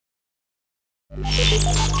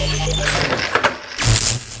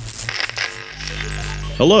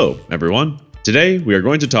Hello, everyone. Today, we are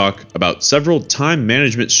going to talk about several time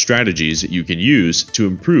management strategies that you can use to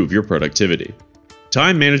improve your productivity.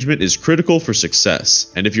 Time management is critical for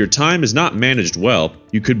success, and if your time is not managed well,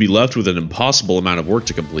 you could be left with an impossible amount of work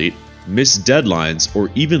to complete, miss deadlines, or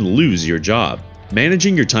even lose your job.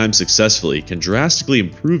 Managing your time successfully can drastically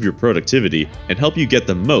improve your productivity and help you get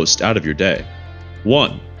the most out of your day.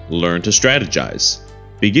 1. Learn to strategize.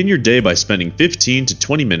 Begin your day by spending 15 to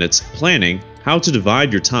 20 minutes planning how to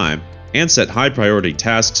divide your time and set high-priority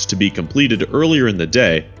tasks to be completed earlier in the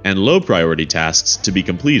day and low-priority tasks to be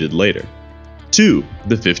completed later. 2.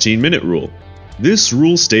 The 15-minute rule. This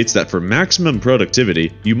rule states that for maximum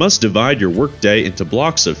productivity, you must divide your workday into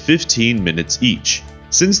blocks of 15 minutes each.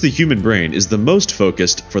 Since the human brain is the most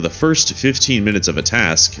focused for the first 15 minutes of a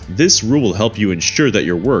task, this rule will help you ensure that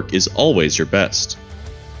your work is always your best.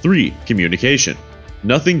 3. Communication.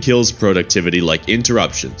 Nothing kills productivity like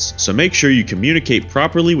interruptions, so make sure you communicate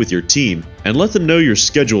properly with your team and let them know your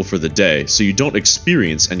schedule for the day so you don't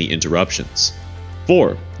experience any interruptions.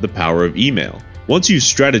 4. The power of email. Once you've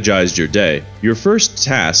strategized your day, your first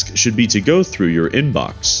task should be to go through your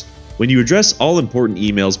inbox. When you address all important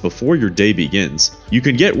emails before your day begins, you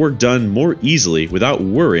can get work done more easily without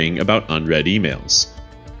worrying about unread emails.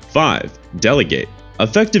 5. Delegate.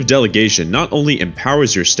 Effective delegation not only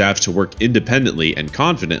empowers your staff to work independently and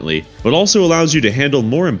confidently, but also allows you to handle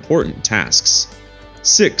more important tasks.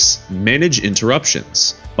 6. Manage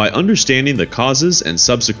interruptions. By understanding the causes and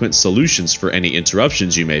subsequent solutions for any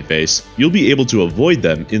interruptions you may face, you'll be able to avoid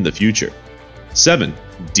them in the future. 7.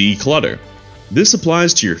 Declutter. This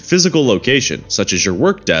applies to your physical location, such as your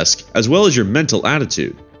work desk, as well as your mental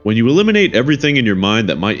attitude. When you eliminate everything in your mind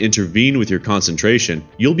that might intervene with your concentration,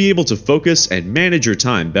 you'll be able to focus and manage your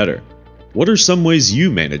time better. What are some ways you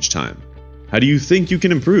manage time? How do you think you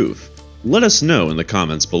can improve? Let us know in the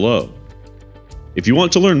comments below. If you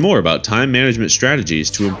want to learn more about time management strategies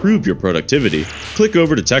to improve your productivity, click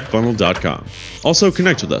over to techfunnel.com. Also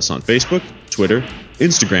connect with us on Facebook, Twitter,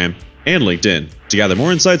 Instagram, and LinkedIn to gather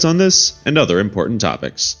more insights on this and other important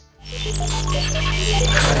topics.